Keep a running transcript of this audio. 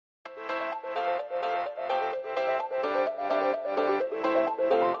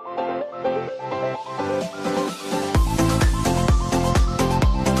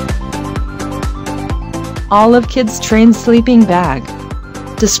Olive Kids Train Sleeping Bag.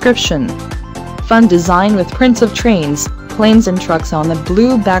 Description: fun design with prints of trains, planes and trucks on the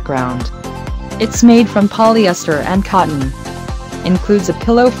blue background. It's made from polyester and cotton. Includes a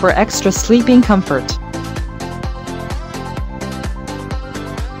pillow for extra sleeping comfort.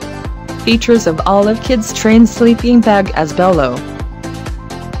 Features of Olive Kids Train Sleeping Bag as below.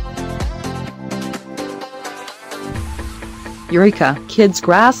 Eureka! Kids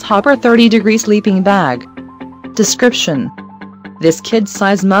Grasshopper 30-degree Sleeping Bag. Description: this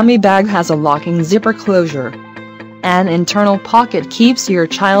kid-size mummy bag has a locking zipper closure. An internal pocket keeps your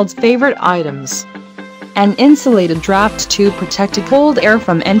child's favorite items. An insulated draft tube protects cold air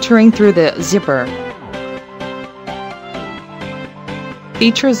from entering through the zipper.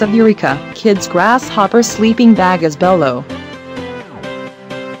 Features of Eureka! Kids Grasshopper Sleeping Bag as below.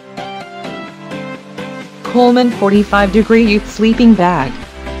 Coleman 45-degree Youth Sleeping Bag.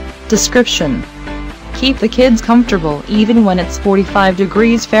 Description: keep the kids comfortable even when it's 45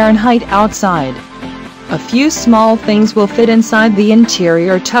 degrees Fahrenheit outside. A few small things will fit inside the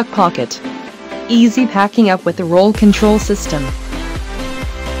interior tuck pocket. Easy packing up with the roll control system.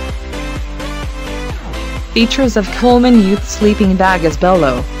 Features of Coleman Youth Sleeping Bag as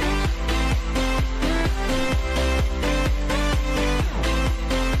below.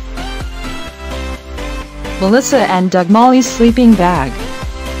 Melissa and Doug Molly Sleeping Bag.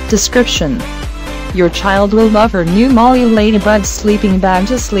 Description: your child will love her new Molly Ladybug sleeping bag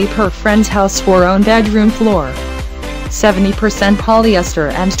to sleep her friend's house for own bedroom floor. 70% polyester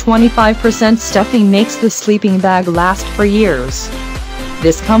and 25% stuffing makes the sleeping bag last for years.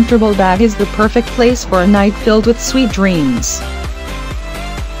 This comfortable bag is the perfect place for a night filled with sweet dreams.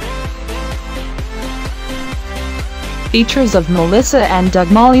 Features of Melissa and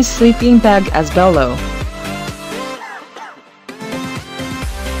Doug Molly Sleeping Bag as below.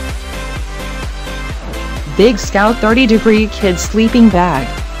 Big Scout 30-degree Kids Sleeping Bag.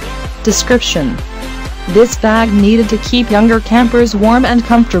 Description: this bag needed to keep younger campers warm and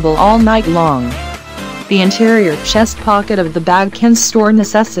comfortable all night long. The interior chest pocket of the bag can store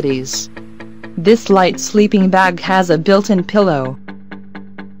necessities. This light sleeping bag has a built-in pillow.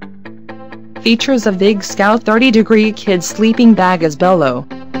 Features of Big Scout 30-degree Kids Sleeping Bag as below.